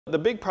The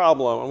big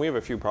problem, and we have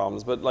a few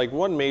problems, but like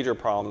one major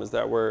problem is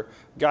that we're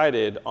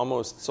guided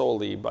almost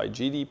solely by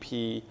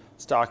GDP,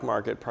 stock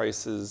market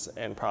prices,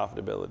 and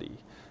profitability.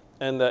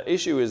 And the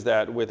issue is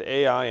that with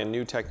AI and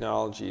new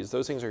technologies,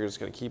 those things are just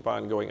going to keep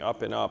on going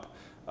up and up.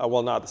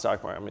 Well, not the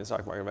stock market. I mean, the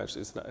stock market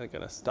eventually is not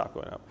going to stop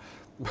going up.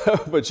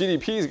 But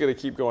GDP is going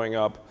to keep going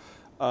up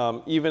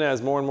even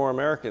as more and more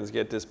Americans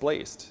get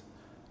displaced.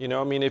 You know,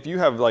 I mean, if you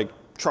have like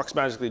trucks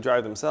magically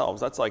drive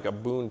themselves, that's like a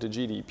boon to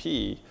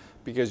GDP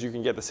because you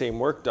can get the same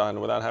work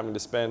done without having to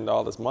spend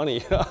all this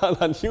money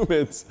on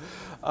humans.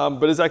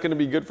 But is that going to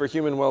be good for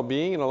human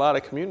well-being? In a lot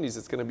of communities,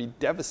 it's going to be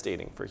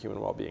devastating for human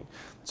well-being.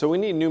 So we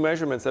need new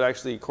measurements that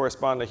actually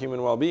correspond to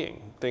human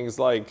well-being. Things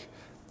like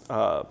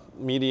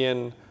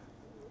median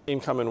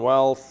income and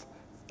wealth,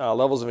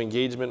 levels of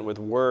engagement with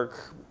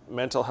work,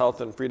 mental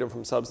health and freedom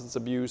from substance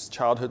abuse,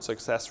 childhood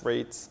success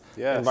rates,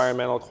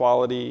 environmental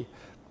quality,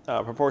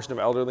 proportion of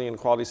elderly in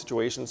quality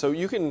situations. So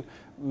you can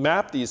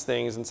map these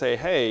things and say,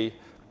 hey,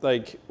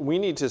 like we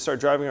need to start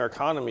driving our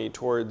economy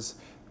towards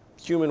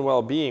human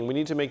well-being. We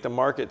need to make the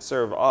market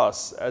serve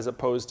us as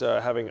opposed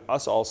to having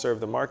us all serve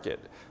the market.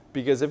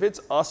 Because if it's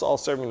us all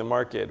serving the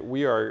market,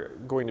 we are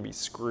going to be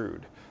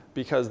screwed.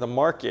 Because the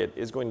market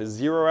is going to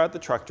zero out the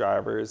truck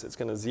drivers, it's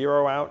going to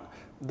zero out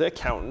the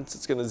accountants,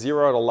 it's going to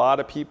zero out a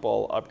lot of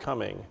people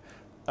upcoming.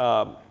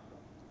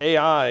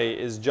 AI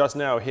is just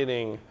now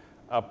hitting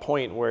a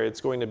point where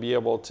it's going to be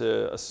able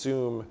to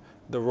assume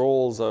the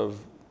roles of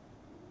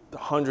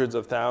hundreds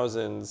of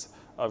thousands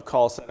of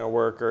call center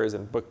workers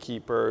and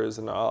bookkeepers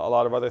and a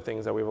lot of other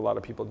things that we have a lot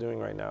of people doing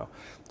right now.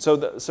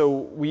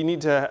 So we need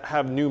to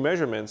have new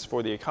measurements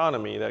for the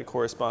economy that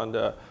correspond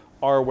to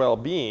our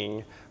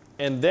well-being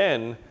and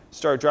then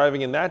start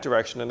driving in that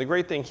direction. And the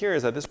great thing here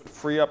is that this would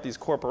free up these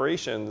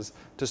corporations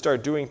to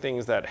start doing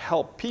things that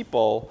help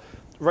people.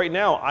 Right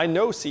now, I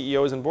know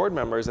CEOs and board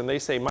members, and they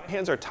say, my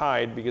hands are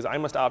tied because I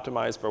must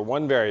optimize for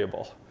one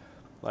variable.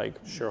 Like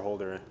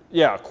shareholder.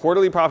 Yeah,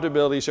 quarterly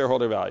profitability,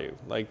 shareholder value,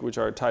 like which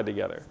are tied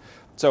together.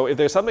 So if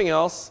there's something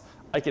else,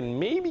 I can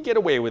maybe get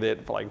away with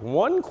it for like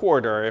one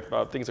quarter.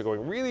 If things are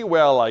going really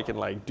well, I can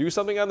like do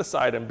something on the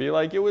side and be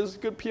like, it was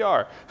good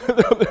PR.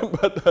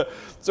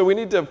 So we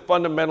need to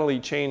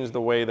fundamentally change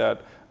the way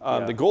that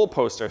the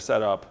goalposts are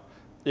set up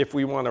if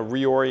we want to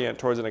reorient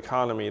towards an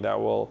economy that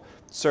will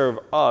serve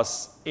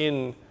us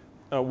in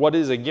what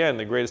is, again,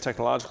 the greatest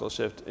technological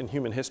shift in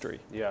human history.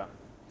 Yeah.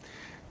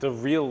 The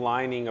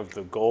realigning of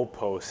the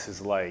goalposts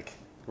is like,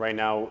 right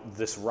now,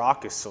 this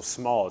rock is so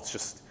small, it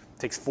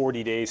takes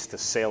 40 days to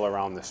sail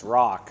around this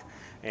rock.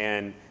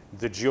 And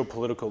the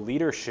geopolitical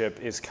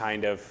leadership is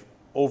kind of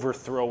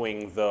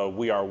overthrowing the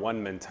we are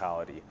one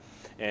mentality.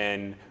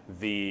 And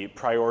the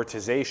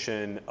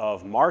prioritization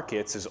of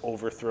markets is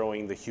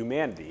overthrowing the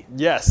humanity.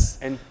 Yes.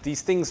 And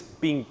these things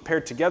being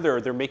paired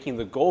together, they're making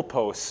the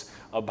goalposts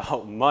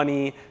about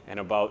money and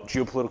about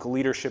geopolitical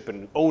leadership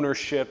and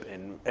ownership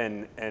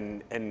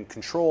and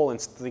control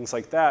and things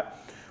like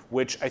that,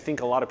 which I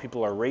think a lot of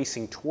people are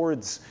racing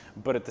towards,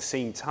 but at the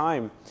same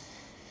time,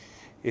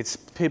 it's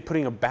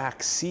putting a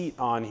back seat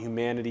on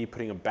humanity,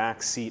 putting a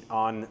back seat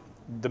on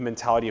the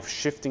mentality of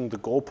shifting the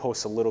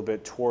goalposts a little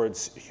bit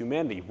towards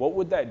humanity. What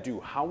would that do?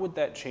 How would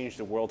that change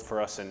the world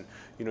for us? And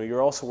you know,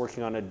 you're also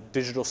working on a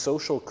digital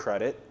social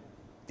credit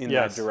in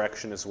that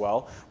direction as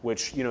well,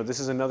 which, you know, this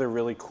is another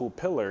really cool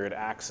pillar. It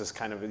acts as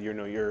kind of, you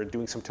know, you're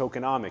doing some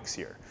tokenomics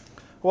here.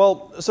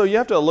 Well, so you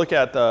have to look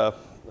at the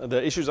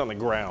issues on the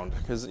ground,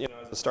 because, you know,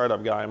 as a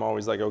startup guy, I'm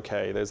always like,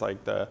 okay, there's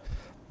like the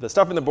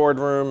stuff in the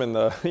boardroom and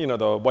the, you know,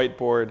 the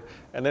whiteboard,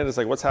 and then it's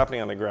like, what's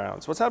happening on the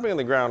ground? So what's happening on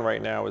the ground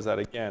right now is that,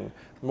 again,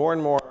 more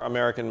and more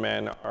American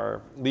men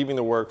are leaving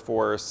the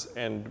workforce,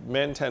 and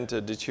men tend to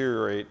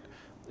deteriorate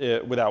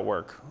without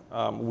work.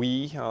 I'll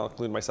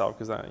include myself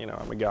because you know,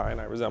 I'm a guy and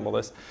I resemble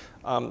this.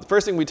 The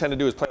first thing we tend to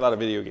do is play a lot of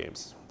video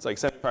games. It's like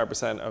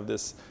 75% of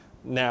this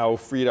now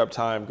freed up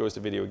time goes to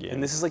video games.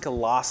 And this is like a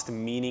lost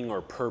meaning or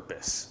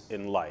purpose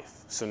in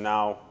life. So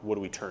now what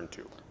do we turn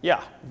to?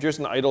 Yeah, just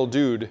an idle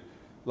dude.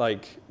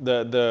 Like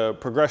the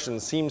progression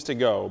seems to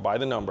go by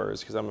the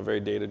numbers, because I'm a very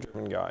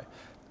data-driven guy.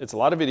 It's a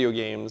lot of video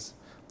games,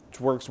 which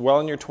works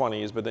well in your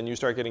 20s, but then you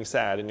start getting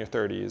sad in your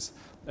 30s.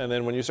 And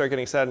then when you start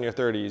getting sad in your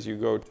 30s, you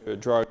go to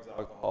drugs,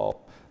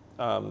 alcohol,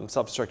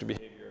 self-destructive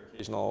behavior,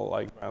 occasional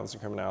like violence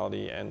and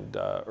criminality, and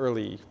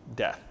early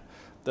death.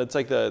 That's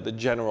like the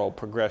general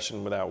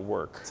progression without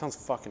work. That sounds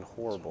fucking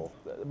horrible.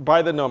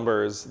 By the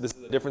numbers, this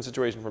is a different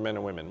situation for men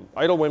and women.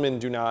 Idle women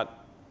do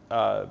not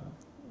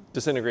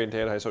disintegrate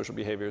into antisocial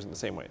behaviors in the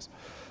same ways.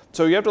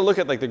 So you have to look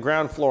at like the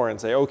ground floor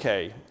and say,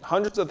 okay,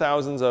 hundreds of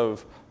thousands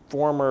of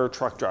former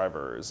truck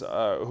drivers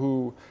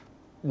who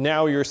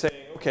now you're saying,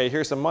 okay,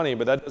 here's some money,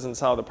 but that doesn't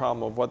solve the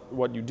problem of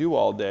what you do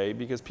all day,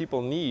 because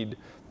people need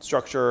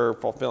structure,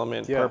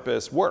 fulfillment,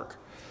 purpose, work.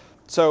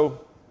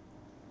 So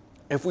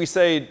if we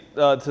say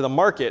to the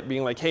market,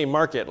 being like, hey,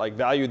 market, like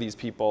value these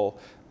people,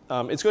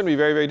 it's going to be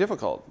very, very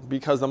difficult,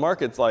 because the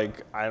market's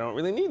like, I don't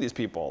really need these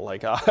people,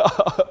 like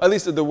at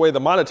least the way the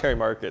monetary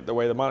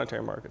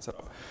market's set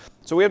up.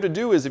 So what we have to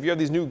do is, if you have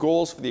these new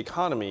goals for the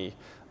economy,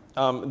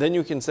 then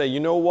you can say, you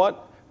know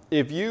what?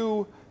 If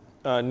you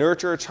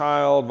nurture a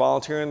child,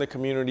 volunteer in the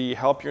community,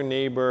 help your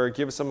neighbor,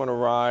 give someone a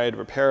ride,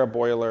 repair a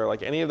boiler,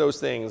 like any of those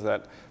things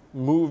that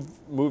move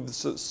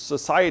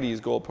society's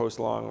goalposts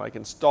along, like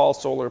install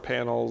solar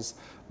panels,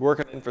 work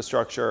on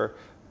infrastructure,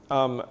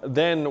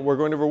 then we're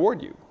going to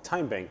reward you.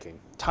 Time banking.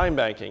 Time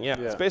banking, yeah.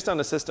 It's based on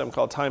a system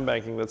called time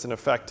banking that's in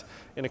effect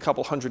in a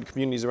couple hundred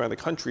communities around the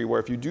country, where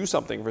if you do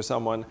something for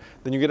someone,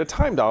 then you get a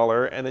time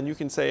dollar, and then you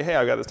can say, hey,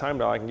 I got this time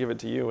dollar, I can give it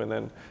to you, and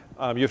then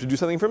you have to do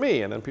something for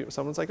me, and then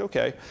someone's like,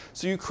 okay.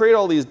 So you create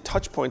all these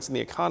touch points in the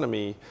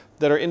economy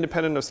that are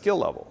independent of skill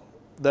level.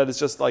 That is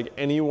just like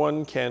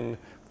anyone can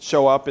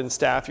show up and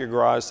staff your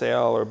garage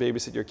sale or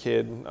babysit your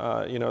kid.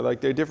 You know, like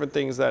there are different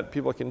things that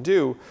people can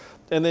do,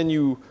 and then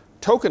you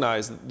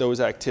tokenize those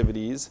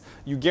activities,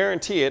 you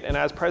guarantee it, and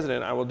as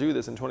president, I will do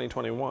this in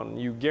 2021,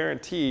 you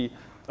guarantee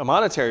a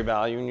monetary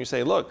value, and you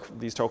say, look,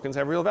 these tokens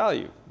have real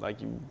value.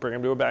 Like you bring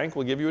them to a bank,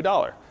 we'll give you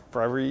 $1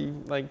 for every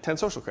like 10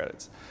 social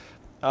credits.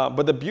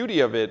 But the beauty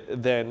of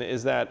it then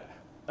is that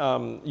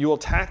you will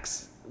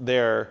tax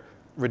their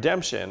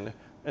redemption,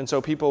 and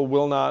so people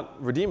will not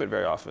redeem it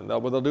very often.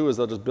 What they'll do is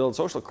they'll just build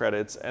social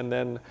credits, and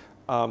then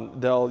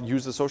they'll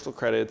use the social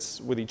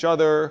credits with each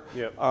other.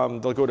 Yep.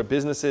 They'll go to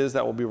businesses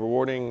that will be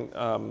rewarding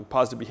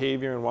positive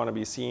behavior and want to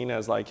be seen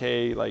as like,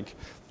 hey, like,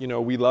 you know,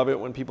 we love it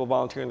when people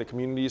volunteer in the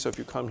community. So if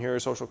you come here,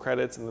 social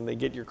credits, and then they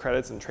get your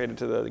credits and trade it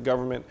to the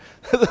government.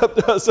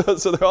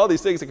 So there are all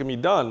these things that can be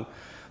done.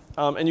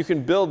 And you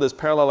can build this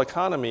parallel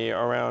economy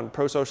around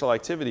pro-social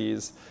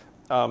activities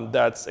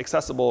that's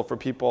accessible for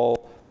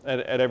people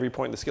at every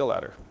point in the skill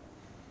ladder.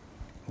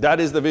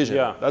 That is the vision.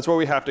 Yeah. That's where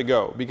we have to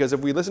go. Because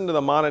if we listen to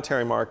the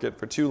monetary market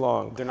for too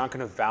long, they're not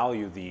going to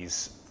value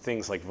these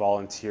things like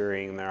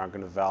volunteering. They're not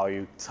going to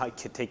value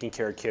taking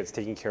care of kids,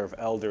 taking care of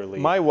elderly.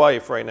 My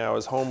wife right now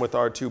is home with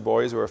our 2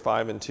 boys who are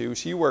 5 and 2.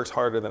 She works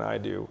harder than I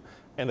do,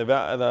 and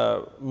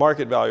the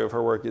market value of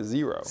her work is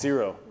zero.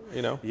 Zero.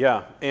 You know?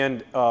 Yeah,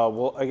 and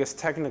well, I guess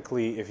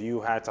technically, if you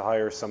had to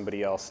hire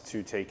somebody else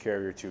to take care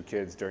of your 2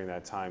 kids during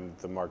that time,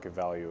 the market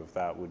value of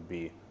that would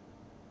be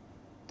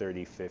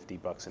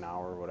 $30-50 an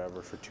hour or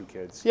whatever for 2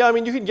 kids. Yeah, I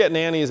mean, you can get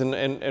nannies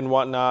and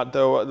whatnot,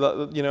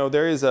 though. You know,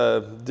 there is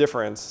a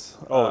difference.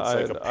 Oh, it's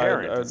like a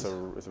parent. It's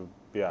a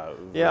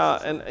yeah,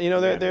 and you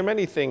know, there are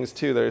many things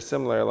too that are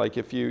similar. Like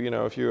if you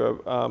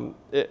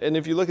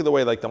look at the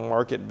way like the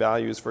market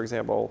values, for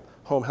example,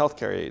 home health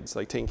care aides,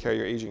 like taking care of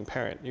your aging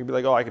parent, you'd be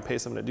like, oh, I can pay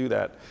someone to do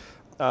that.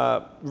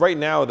 Right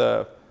now,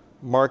 the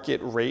market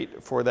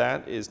rate for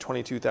that is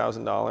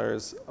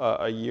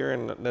 $22,000 a year,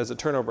 and there's a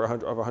turnover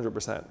of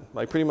 100%.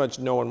 Like pretty much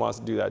no one wants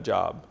to do that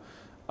job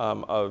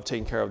of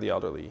taking care of the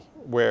elderly,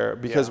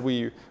 because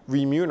we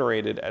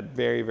remunerated at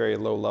very, very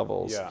low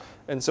levels. Yeah.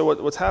 And so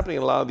what's happening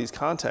in a lot of these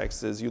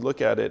contexts is you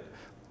look at it,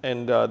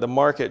 and the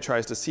market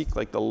tries to seek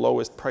like the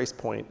lowest price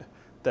point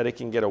that it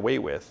can get away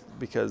with,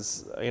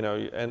 because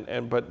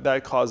but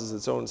that causes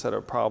its own set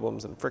of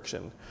problems and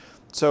friction.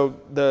 So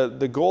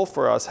the goal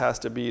for us has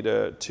to be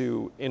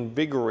to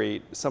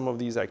invigorate some of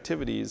these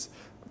activities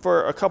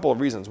for a couple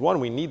of reasons. One,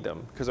 we need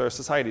them because our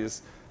society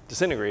is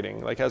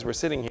disintegrating. Like as we're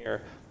sitting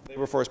here,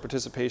 labor force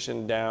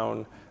participation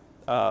down.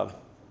 Our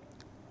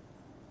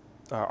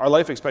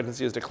life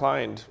expectancy has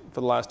declined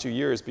for the last 2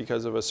 years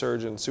because of a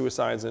surge in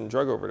suicides and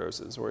drug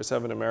overdoses, where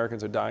 7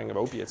 Americans are dying of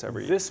opiates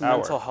every hour. This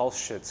mental health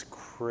shit's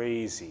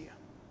crazy.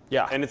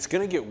 Yeah. And it's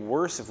going to get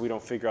worse if we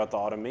don't figure out the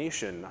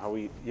automation.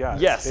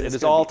 Yes, it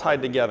is all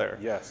tied together.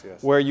 Yes,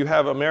 yes. Where you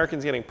have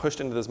Americans getting pushed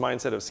into this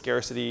mindset of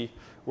scarcity,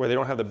 where they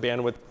don't have the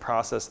bandwidth to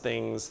process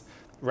things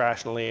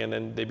rationally, and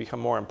then they become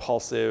more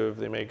impulsive,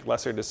 they make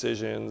lesser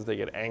decisions, they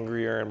get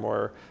angrier and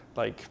more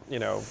like,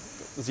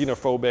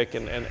 xenophobic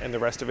and the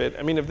rest of it.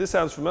 I mean, if this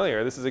sounds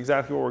familiar, this is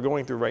exactly what we're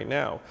going through right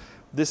now.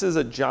 This is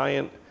a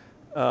giant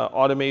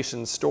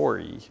automation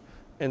story.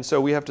 And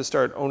so we have to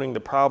start owning the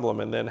problem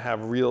and then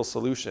have real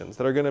solutions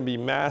that are going to be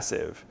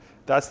massive.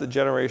 That's the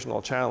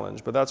generational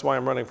challenge. But that's why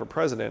I'm running for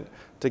president,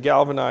 to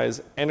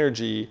galvanize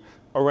energy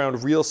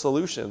around real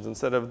solutions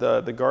instead of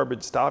the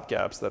garbage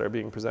stopgaps that are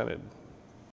being presented.